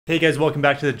Hey guys, welcome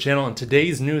back to the channel. In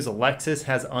today's news, Lexus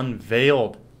has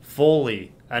unveiled,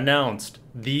 fully announced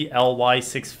the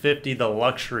LY650, the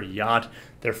luxury yacht,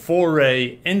 their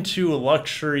foray into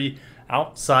luxury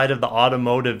outside of the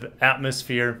automotive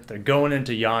atmosphere. They're going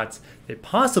into yachts. They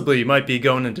possibly might be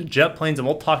going into jet planes, and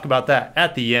we'll talk about that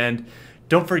at the end.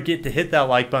 Don't forget to hit that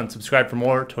like button, subscribe for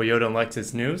more Toyota and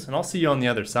Lexus news, and I'll see you on the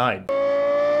other side.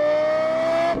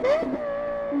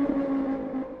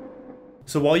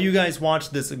 So while you guys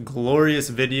watch this glorious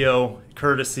video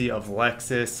courtesy of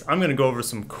Lexus, I'm going to go over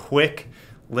some quick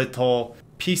little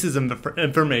pieces of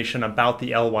information about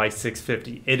the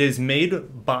LY650. It is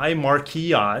made by Marquee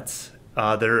Yachts.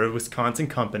 They're a Wisconsin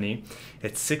company.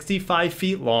 It's 65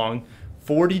 feet long,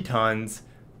 40 tons,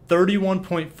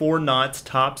 31.4 knots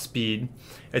top speed.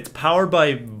 It's powered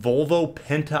by Volvo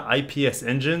Penta IPS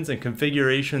engines and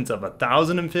configurations of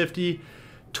 1,050,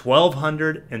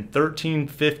 1,200 and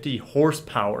 1,350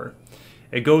 horsepower.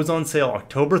 It goes on sale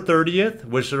October 30th,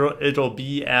 which it'll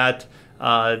be at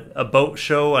a boat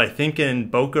show, I think in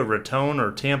Boca Raton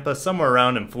or Tampa, somewhere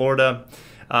around in Florida.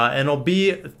 And it'll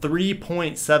be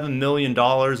 $3.7 million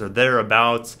or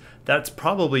thereabouts. That's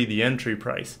probably the entry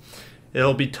price.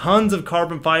 It'll be tons of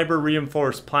carbon fiber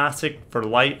reinforced plastic for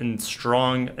light and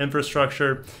strong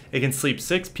infrastructure. It can sleep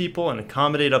 6 people and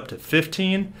accommodate up to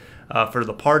 15. For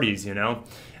the parties, you know.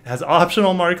 It has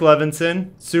optional Mark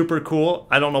Levinson, super cool.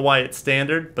 I don't know why it's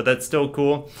standard, but that's still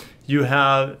cool. You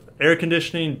have air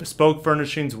conditioning, bespoke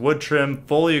furnishings, wood trim,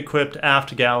 fully equipped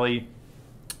aft galley.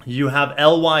 You have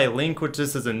LY Link, which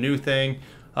this is a new thing.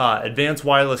 Advanced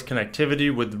wireless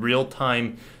connectivity with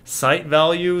real-time site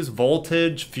values,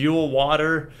 voltage, fuel,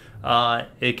 water.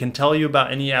 It can tell you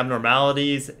about any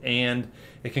abnormalities, and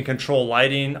it can control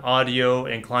lighting, audio,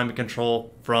 and climate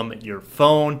control from your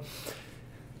phone.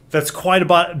 That's quite a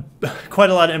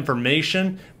lot of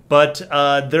information, but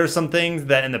there's some things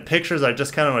that in the pictures I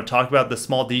just kind of want to talk about, the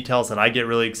small details that I get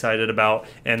really excited about,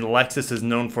 and Lexus is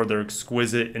known for their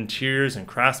exquisite interiors and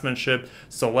craftsmanship,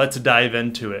 so let's dive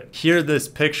into it. Here, this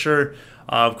picture,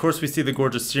 of course we see the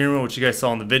gorgeous steering wheel, which you guys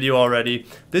saw in the video already.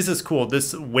 This is cool.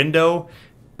 This window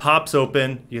pops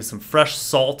open, you get some fresh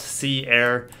salt sea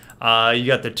air. You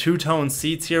got the two-tone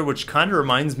seats here, which kind of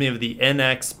reminds me of the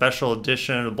NX Special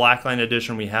Edition, the Blackline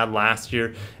Edition we had last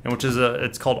year, and which is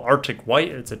it's called Arctic White.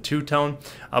 It's a two-tone.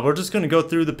 We're just going to go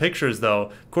through the pictures, though.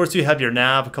 Of course, you have your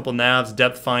nav, a couple navs,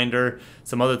 depth finder,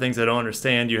 some other things I don't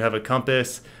understand. You have a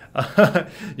compass.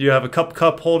 You have a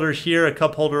cup holder here, a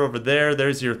cup holder over there.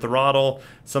 There's your throttle,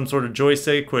 some sort of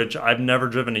joystick, which I've never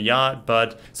driven a yacht,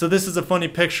 but so this is a funny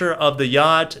picture of the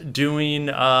yacht doing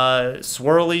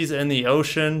swirlies in the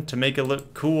ocean to make it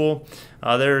look cool.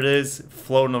 There it is,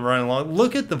 floating around along.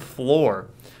 Look at the floor.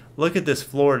 Look at this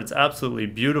floor. It's absolutely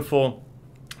beautiful.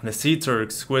 The seats are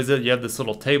exquisite. You have this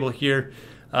little table here.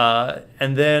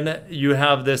 And then you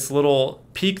have this little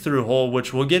peek through hole,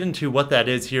 which we'll get into what that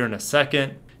is here in a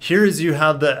second. Here is you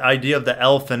have the idea of the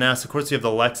L Finesse. Of course, you have the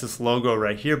Lexus logo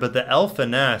right here, but the L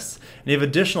Finesse, and you have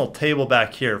additional table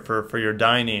back here for your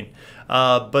dining.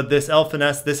 But this L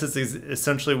Finesse, this is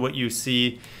essentially what you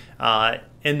see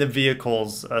in the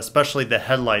vehicles, especially the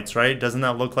headlights, right? Doesn't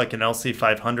that look like an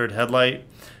LC500 headlight,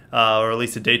 or at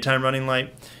least a daytime running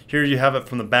light? Here you have it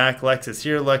from the back, Lexus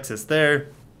here, Lexus there.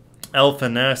 L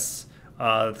Finesse,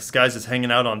 this guy's just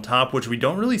hanging out on top, which we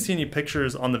don't really see any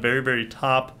pictures on the very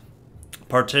top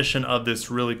partition of this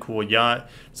really cool yacht.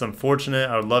 It's unfortunate.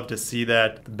 I would love to see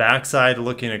that. The backside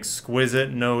looking exquisite,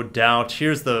 no doubt.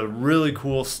 Here's the really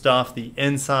cool stuff, the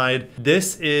inside.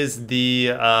 This is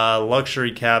the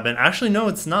luxury cabin. Actually, no,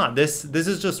 it's not. This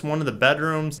is just one of the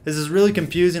bedrooms. This is really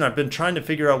confusing. I've been trying to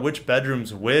figure out which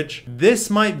bedroom's which. This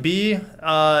might be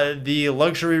the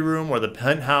luxury room or the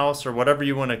penthouse or whatever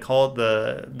you want to call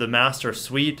it, the master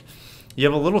suite. You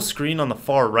have a little screen on the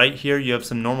far right here. You have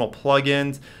some normal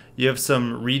plugins. You have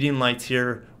some reading lights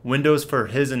here, windows for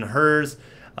his and hers,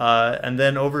 and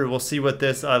then over we'll see what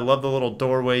this, I love the little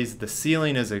doorways, the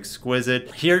ceiling is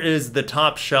exquisite. Here is the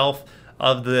top shelf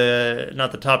of the,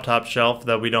 not the top shelf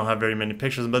that we don't have very many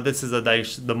pictures, but this is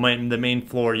the main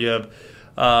floor. You have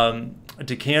a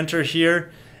decanter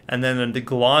here, and then the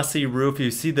glossy roof.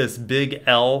 You see this big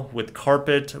L with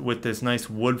carpet with this nice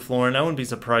wood flooring. I wouldn't be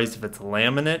surprised if it's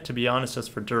laminate, to be honest, just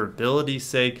for durability's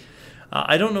sake.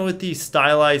 I don't know what these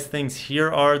stylized things here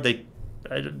are. They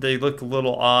look a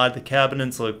little odd. The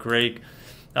cabinets look great.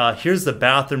 Here's the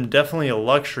bathroom. Definitely a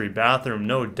luxury bathroom,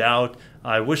 no doubt.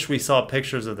 I wish we saw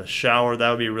pictures of the shower. That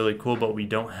would be really cool, but we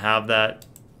don't have that.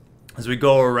 As we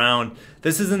go around,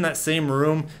 this is in that same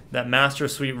room, that master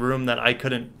suite room that I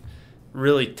couldn't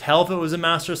really tell if it was a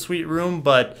master suite room,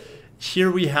 but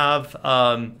here we have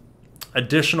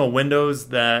additional windows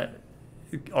that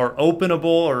are openable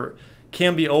or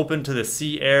can be opened to the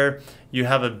sea air. You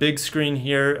have a big screen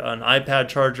here, an iPad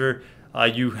charger.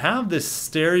 You have this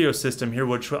stereo system here,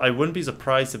 which I wouldn't be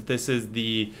surprised if this is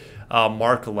the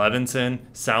Mark Levinson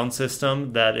sound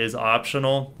system that is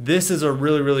optional. This is a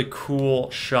really, really cool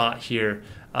shot here.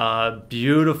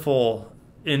 Beautiful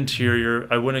interior.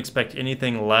 I wouldn't expect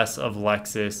anything less of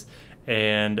Lexus.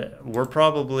 And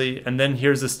and then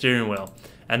here's the steering wheel.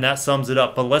 And that sums it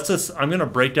up. But I'm going to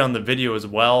break down the video as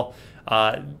well.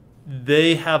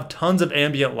 They have tons of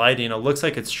ambient lighting. It looks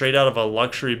like it's straight out of a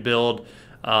luxury build,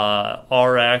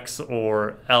 RX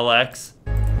or LX.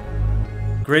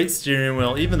 Great steering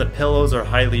wheel. Even the pillows are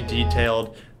highly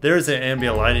detailed. There's the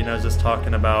ambient lighting I was just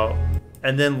talking about.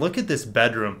 And then look at this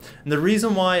bedroom. And the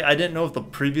reason why I didn't know if the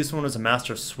previous one was a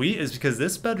master suite is because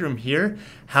this bedroom here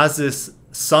has this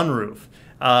sunroof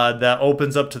that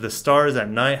opens up to the stars at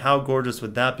night. How gorgeous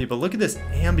would that be? But look at this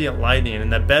ambient lighting,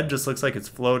 and that bed just looks like it's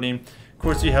floating. Of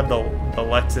course, you have the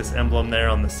Lexus emblem there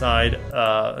on the side.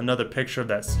 Another picture of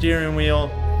that steering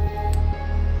wheel.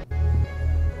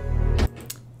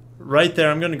 Right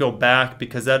there, I'm going to go back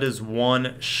because that is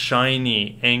one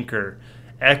shiny anchor.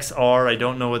 XR, I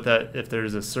don't know what that, if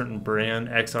there's a certain brand,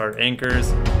 XR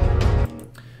anchors.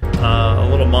 A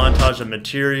little montage of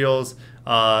materials,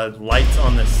 lights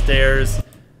on the stairs,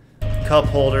 cup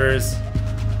holders,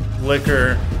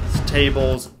 liquor,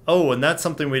 tables. Oh, and that's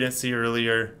something we didn't see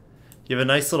earlier. You have a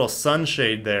nice little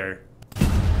sunshade there.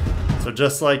 So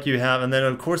just like you have, and then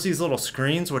of course these little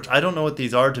screens, which I don't know what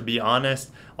these are, to be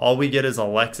honest. All we get is a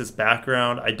Lexus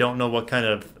background. I don't know what kind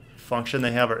of function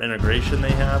they have or integration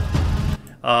they have.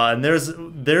 And there's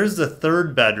the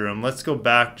third bedroom. Let's go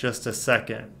back just a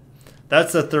second.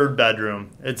 That's the third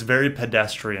bedroom. It's very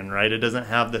pedestrian, right? It doesn't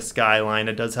have the skyline.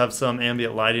 It does have some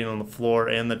ambient lighting on the floor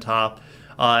and the top.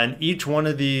 And each one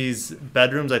of these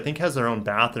bedrooms, I think, has their own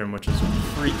bathroom, which is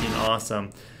freaking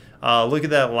awesome. Look at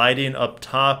that lighting up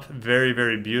top. Very,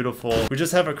 very beautiful. We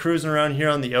just have it cruising around here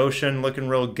on the ocean, looking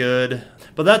real good.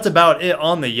 But that's about it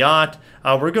on the yacht.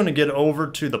 We're going to get over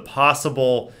to the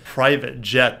possible private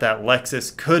jet that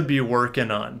Lexus could be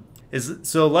working on.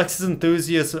 So Lexus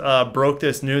enthusiasts broke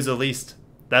this news, at least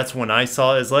that's when I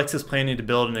saw it. Is Lexus planning to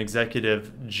build an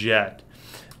executive jet?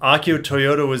 Akio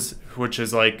Toyoda which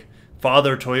is like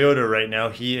Father Toyota right now.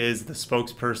 He is the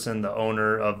spokesperson, the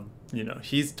owner of,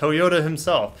 he's Toyota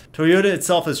himself. Toyota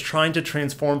itself is trying to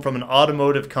transform from an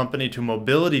automotive company to a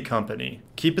mobility company.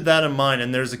 Keep that in mind.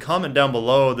 And there's a comment down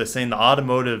below that's saying the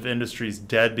automotive industry is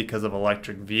dead because of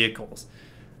electric vehicles.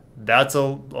 That's a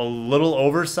little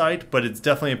oversight, but it's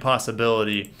definitely a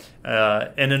possibility.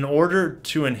 And in order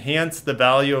to enhance the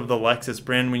value of the Lexus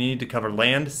brand, we need to cover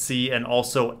land, sea, and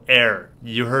also air.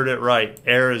 You heard it right,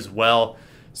 air as well.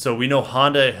 So we know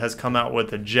Honda has come out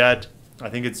with a jet. I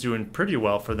think it's doing pretty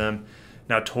well for them.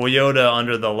 Now Toyota,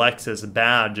 under the Lexus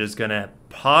badge, is going to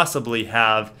possibly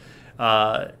have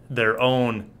their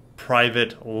own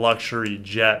private luxury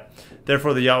jet.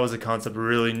 Therefore, the yacht was a concept we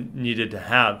really needed to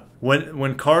have.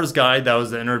 When Cars Guide, that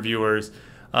was the interviewers,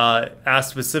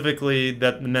 asked specifically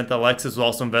that meant that Lexus was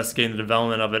also investigating the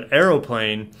development of an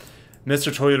aeroplane,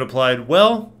 Mr. Toyota replied,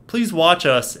 "Well, please watch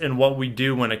us in what we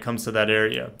do when it comes to that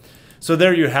area." So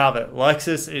there you have it.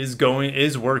 Lexus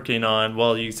is working on,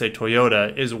 well, you could say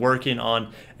Toyota is working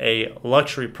on a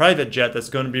luxury private jet that's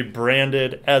going to be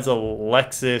branded as a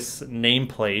Lexus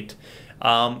nameplate.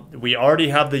 We already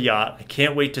have the yacht. I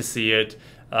can't wait to see it.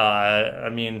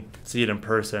 See it in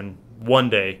person one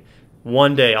day.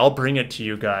 One day I'll bring it to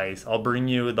you guys. I'll bring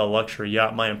you the luxury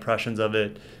yacht, my impressions of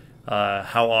it,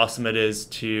 how awesome it is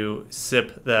to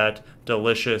sip that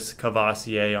delicious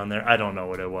Cavassier on there. I don't know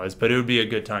what it was, but it would be a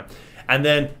good time. And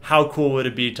then how cool would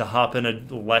it be to hop in a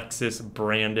Lexus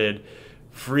branded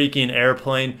freaking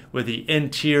airplane with the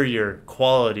interior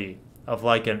quality of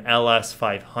like an LS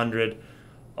 500.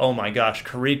 Oh my gosh,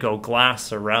 Carico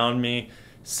glass around me,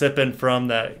 sipping from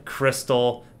that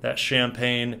crystal, that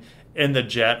champagne in the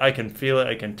jet. I can feel it,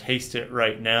 I can taste it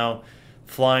right now.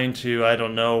 Flying to, I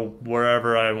don't know,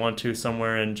 wherever I want to,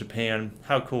 somewhere in Japan.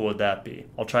 How cool would that be?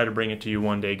 I'll try to bring it to you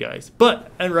one day, guys.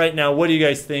 And right now, what do you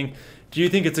guys think? Do you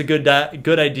think it's a good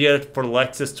idea for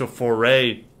Lexus to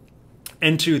foray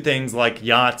into things like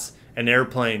yachts and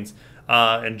airplanes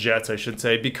and jets, I should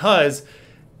say? Because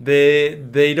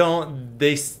they don't,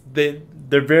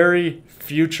 they're very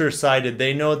future sighted.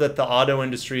 They know that the auto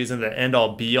industry isn't the end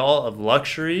all be all of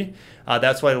luxury.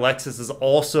 That's why Lexus has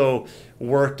also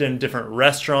worked in different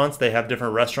restaurants. They have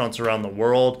different restaurants around the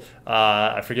world.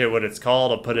 I forget what it's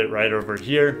called. I'll put it right over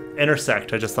here.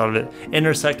 Intersect, I just thought of it.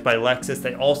 Intersect by Lexus.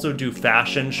 They also do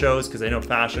fashion shows, because they know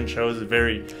fashion shows is a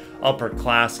very upper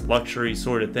class luxury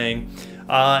sort of thing.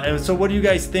 And so what do you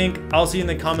guys think? I'll see you in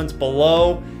the comments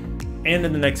below and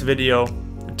in the next video.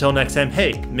 Until next time,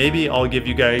 hey, maybe I'll give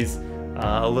you guys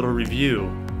a little review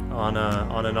on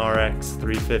an RX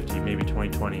 350, maybe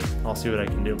 2020. I'll see what I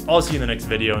can do. I'll see you in the next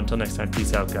video. Until next time,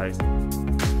 peace out, guys.